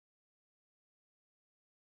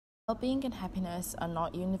Well-being and happiness are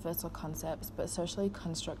not universal concepts but socially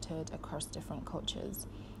constructed across different cultures.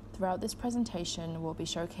 Throughout this presentation, we'll be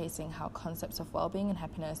showcasing how concepts of well-being and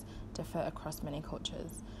happiness differ across many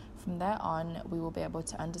cultures. From there on, we will be able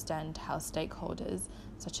to understand how stakeholders,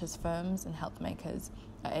 such as firms and health makers,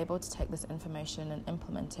 are able to take this information and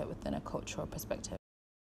implement it within a cultural perspective.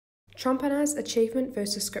 Trompena's achievement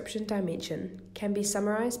versus description dimension can be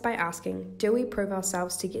summarised by asking, do we prove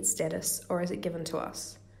ourselves to get status, or is it given to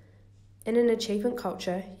us? In an achievement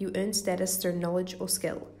culture, you earn status through knowledge or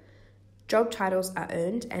skill. Job titles are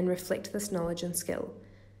earned and reflect this knowledge and skill.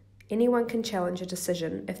 Anyone can challenge a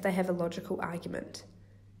decision if they have a logical argument.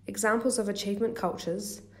 Examples of achievement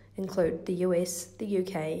cultures include the US, the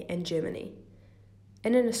UK, and Germany.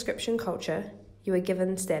 In an ascription culture, you are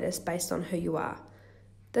given status based on who you are.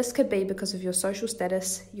 This could be because of your social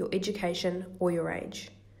status, your education, or your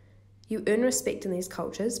age. You earn respect in these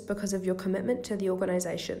cultures because of your commitment to the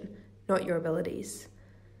organisation, not your abilities.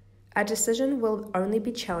 A decision will only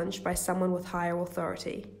be challenged by someone with higher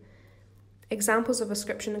authority. Examples of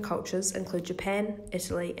ascription cultures include Japan,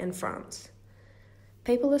 Italy, and France.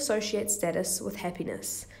 People associate status with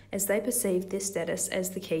happiness, as they perceive their status as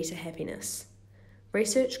the key to happiness.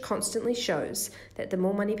 Research constantly shows that the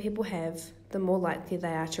more money people have, the more likely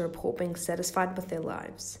they are to report being satisfied with their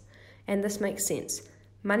lives. And this makes sense.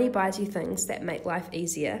 Money buys you things that make life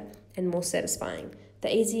easier and more satisfying.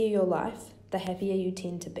 The easier your life, the happier you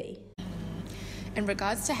tend to be. In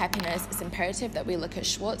regards to happiness, it's imperative that we look at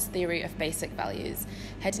Schwartz's theory of basic values.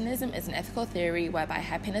 Hedonism is an ethical theory whereby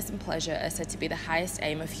happiness and pleasure are said to be the highest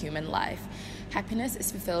aim of human life. Happiness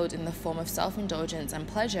is fulfilled in the form of self-indulgence and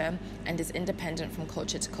pleasure and is independent from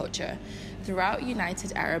culture to culture. Throughout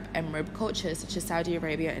United Arab Emirate cultures such as Saudi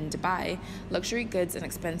Arabia and Dubai, luxury goods and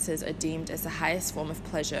expenses are deemed as the highest form of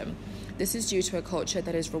pleasure. This is due to a culture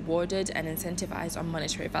that is rewarded and incentivized on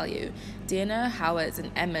monetary value. Diener, Horwitz,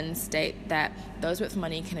 and Emmons state that those with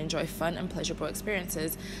money can enjoy fun and pleasurable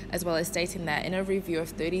experiences, as well as stating that in a review of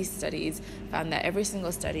 30 studies found that every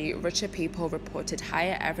single study, richer people reported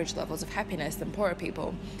higher average levels of happiness than poorer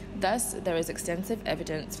people. Thus, there is extensive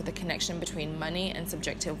evidence for the connection between money and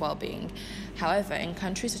subjective well-being. However, in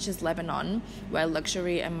countries such as Lebanon, where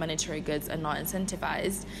luxury and monetary goods are not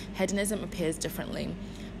incentivized, hedonism appears differently.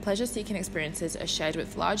 Pleasure-seeking experiences are shared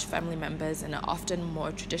with large family members and are often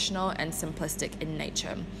more traditional and simplistic in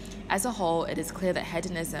nature. As a whole, it is clear that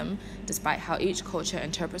hedonism, despite how each culture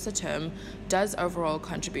interprets the term, does overall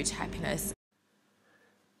contribute to happiness.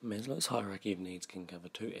 Maslow's hierarchy of needs can cover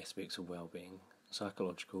two aspects of well-being,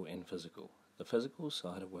 psychological and physical. The physical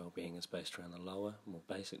side of well-being is based around the lower, more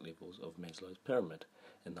basic levels of Maslow's pyramid,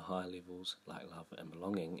 and the higher levels, like love and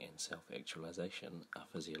belonging and self-actualization, are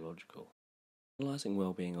physiological. Analysing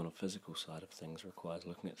well-being on a physical side of things requires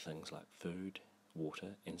looking at things like food,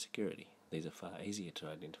 water and security. These are far easier to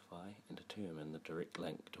identify and determine the direct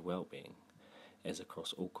link to well-being, as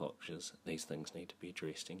across all cultures these things need to be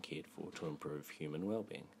addressed and cared for to improve human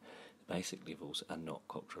well-being. The basic levels are not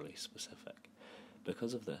culturally specific.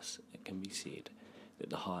 Because of this, it can be said that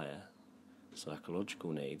the higher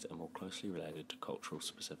psychological needs are more closely related to cultural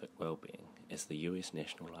specific well-being, as the US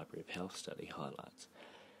National Library of Health study highlights.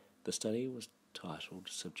 The study was titled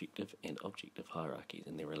Subjective and Objective Hierarchies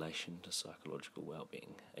in Their Relation to Psychological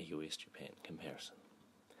Wellbeing, a US-Japan comparison.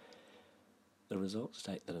 The results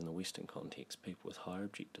state that in the Western context, people with higher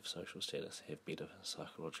objective social status have better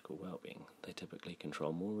psychological well-being. They typically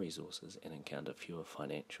control more resources and encounter fewer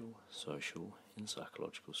financial, social, and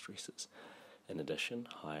psychological stresses. In addition,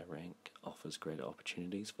 higher rank offers greater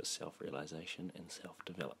opportunities for self-realization and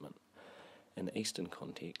self-development. In the Eastern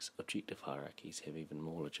context, objective hierarchies have even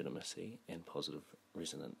more legitimacy and positive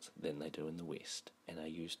resonance than they do in the West, and are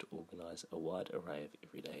used to organise a wide array of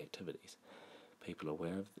everyday activities. People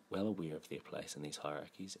are well aware of their place in these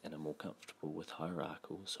hierarchies and are more comfortable with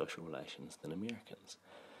hierarchical social relations than Americans.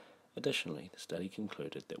 Additionally, the study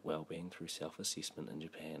concluded that well-being through self-assessment in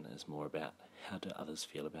Japan is more about how do others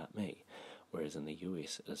feel about me, whereas in the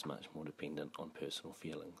US it is much more dependent on personal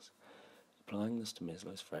feelings. Applying this to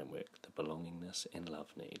Maslow's framework, the belongingness and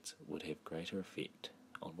love needs would have greater effect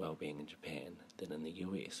on well-being in Japan than in the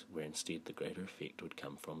US, where instead the greater effect would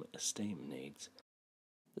come from esteem needs.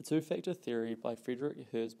 The two-factor theory by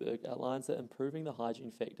Frederick Herzberg outlines that improving the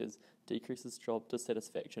hygiene factors decreases job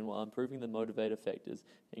dissatisfaction, while improving the motivator factors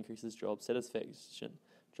increases job satisfaction.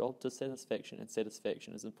 Job dissatisfaction and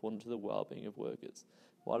satisfaction is important to the well-being of workers.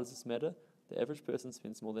 Why does this matter? The average person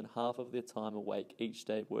spends more than half of their time awake each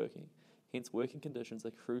day working. Hence, working conditions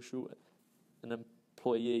are crucial in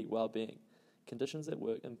employee well-being. Conditions at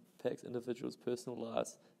work impact individuals' personal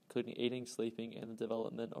lives, including eating, sleeping, and the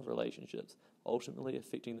development of relationships, ultimately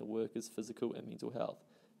affecting the worker's physical and mental health.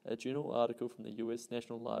 A journal article from the US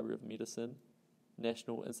National Library of Medicine,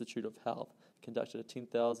 National Institute of Health, conducted a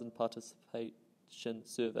 10,000 participation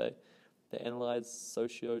survey that analysed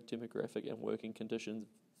socio-demographic and working conditions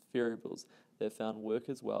variables that found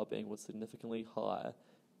workers' well-being was significantly higher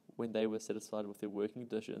when they were satisfied with their working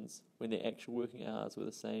conditions, when their actual working hours were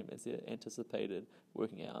the same as their anticipated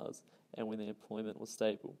working hours, and when their employment was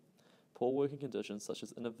stable. Poor working conditions, such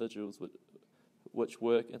as individuals which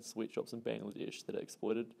work in sweatshops in Bangladesh that are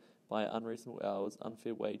exploited by unreasonable hours,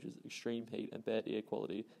 unfair wages, extreme heat, and bad air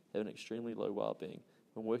quality, have an extremely low well-being.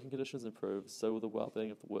 When working conditions improve, so will the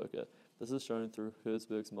well-being of the worker. This is shown through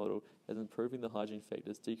Herzberg's model as improving the hygiene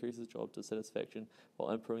factors decreases job dissatisfaction,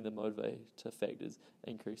 while improving the motivator factors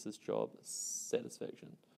increases job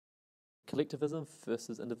satisfaction. Collectivism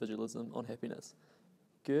versus individualism on happiness.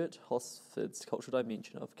 Gert Hosford's cultural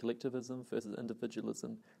dimension of collectivism versus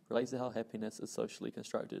individualism relates to how happiness is socially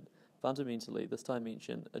constructed. Fundamentally, this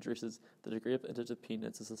dimension addresses the degree of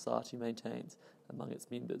interdependence a society maintains among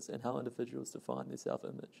its members and how individuals define their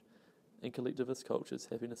self-image. In collectivist cultures,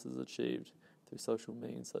 happiness is achieved through social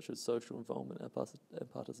means such as social involvement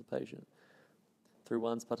and participation, through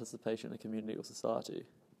one's participation in a community or society.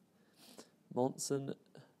 Monson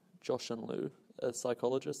Joshanlu, a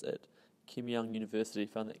psychologist at Keimyung University,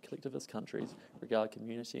 found that collectivist countries regard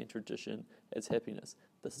community and tradition as happiness.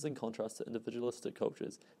 This is in contrast to individualistic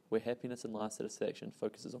cultures, where happiness and life satisfaction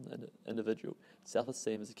focuses on the individual.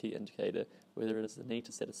 Self-esteem is a key indicator, where there is a need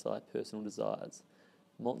to satisfy personal desires.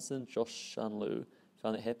 Monson Joshanlu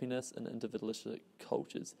found that happiness in individualistic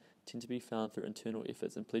cultures tend to be found through internal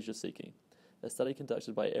efforts and pleasure-seeking. A study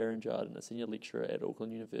conducted by Aaron Jardin, a senior lecturer at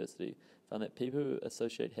Auckland University, found that people who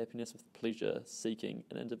associate happiness with pleasure-seeking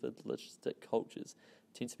in individualistic cultures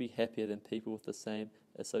tend to be happier than people with the same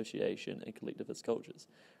association in collectivist cultures.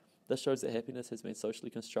 This shows that happiness has been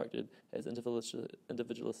socially constructed as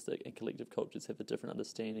individualistic and collective cultures have a different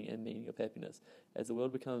understanding and meaning of happiness. As the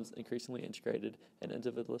world becomes increasingly integrated and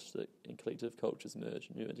individualistic and collective cultures merge,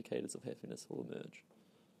 new indicators of happiness will emerge.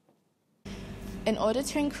 In order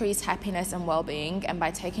to increase happiness and well-being, and by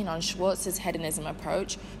taking on Schwartz's hedonism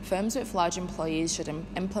approach, firms with large employees should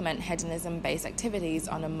implement hedonism-based activities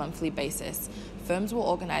on a monthly basis. Firms will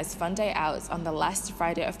organize fun day outs on the last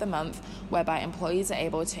Friday of the month, whereby employees are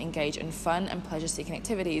able to engage in fun and pleasure-seeking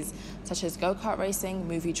activities, such as go-kart racing,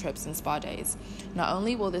 movie trips, and spa days. Not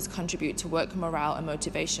only will this contribute to work morale and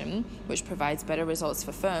motivation, which provides better results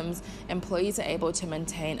for firms, employees are able to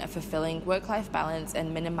maintain a fulfilling work-life balance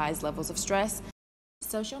and minimize levels of stress.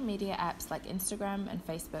 Social media apps like Instagram and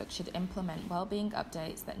Facebook should implement well-being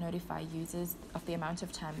updates that notify users of the amount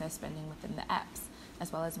of time they're spending within the apps,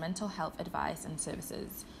 as well as mental health advice and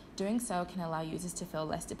services. Doing so can allow users to feel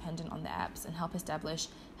less dependent on the apps and help establish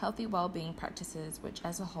healthy well-being practices, which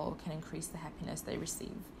as a whole can increase the happiness they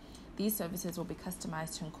receive. These services will be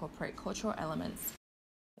customized to incorporate cultural elements.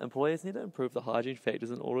 Employers need to improve the hygiene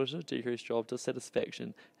factors in order to decrease job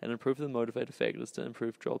dissatisfaction and improve the motivator factors to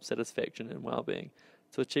improve job satisfaction and well-being.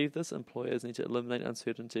 To achieve this, employers need to eliminate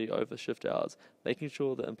uncertainty over shift hours, making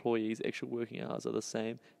sure that employees' actual working hours are the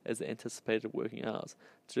same as the anticipated working hours.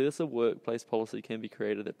 To do this, a workplace policy can be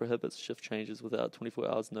created that prohibits shift changes without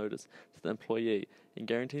 24 hours notice to the employee and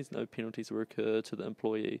guarantees no penalties will occur to the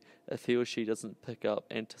employee if he or she doesn't pick up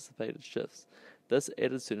anticipated shifts. This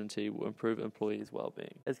added certainty will improve employees'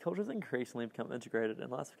 well-being. As cultures increasingly become integrated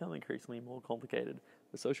and lives become increasingly more complicated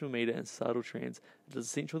with social media and societal trends, it is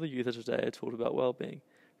essential that youth of today are taught about well-being.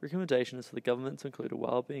 Recommendation is for the government to include a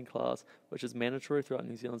well-being class which is mandatory throughout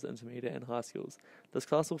New Zealand's intermediate and high schools. This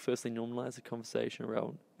class will firstly normalise the conversation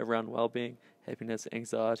around well-being, happiness,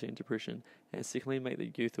 anxiety and depression, and secondly make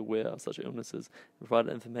the youth aware of such illnesses and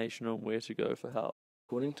provide information on where to go for help.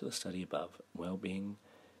 According to the study above, well-being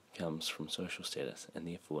comes from social status, and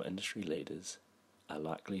therefore industry leaders are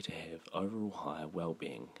likely to have overall higher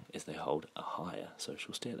well-being as they hold a higher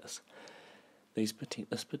social status. This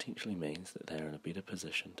potentially means that they are in a better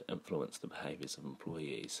position to influence the behaviours of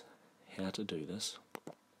employees. How to do this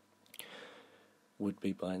would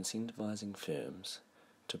be by incentivising firms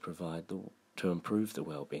to improve the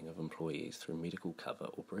well-being of employees through medical cover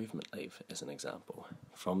or bereavement leave, as an example.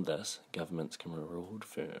 From this, governments can reward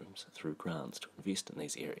firms through grants to invest in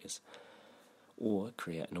these areas, or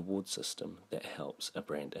create an award system that helps a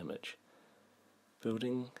brand image.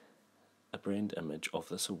 Building a brand image of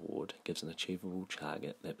this award gives an achievable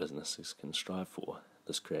target that businesses can strive for.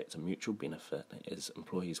 This creates a mutual benefit as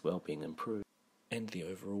employees' well-being improves and the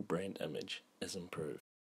overall brand image is improved.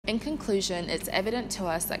 In conclusion, it's evident to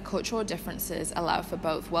us that cultural differences allow for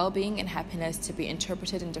both well-being and happiness to be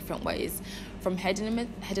interpreted in different ways, from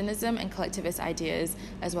hedonism and collectivist ideas,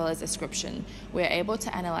 as well as ascription. We are able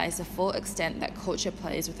to analyze the full extent that culture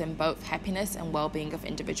plays within both happiness and well-being of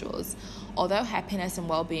individuals. Although happiness and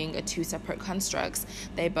well-being are two separate constructs,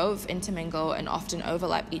 they both intermingle and often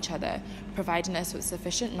overlap each other, providing us with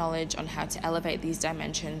sufficient knowledge on how to elevate these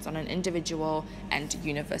dimensions on an individual and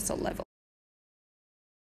universal level.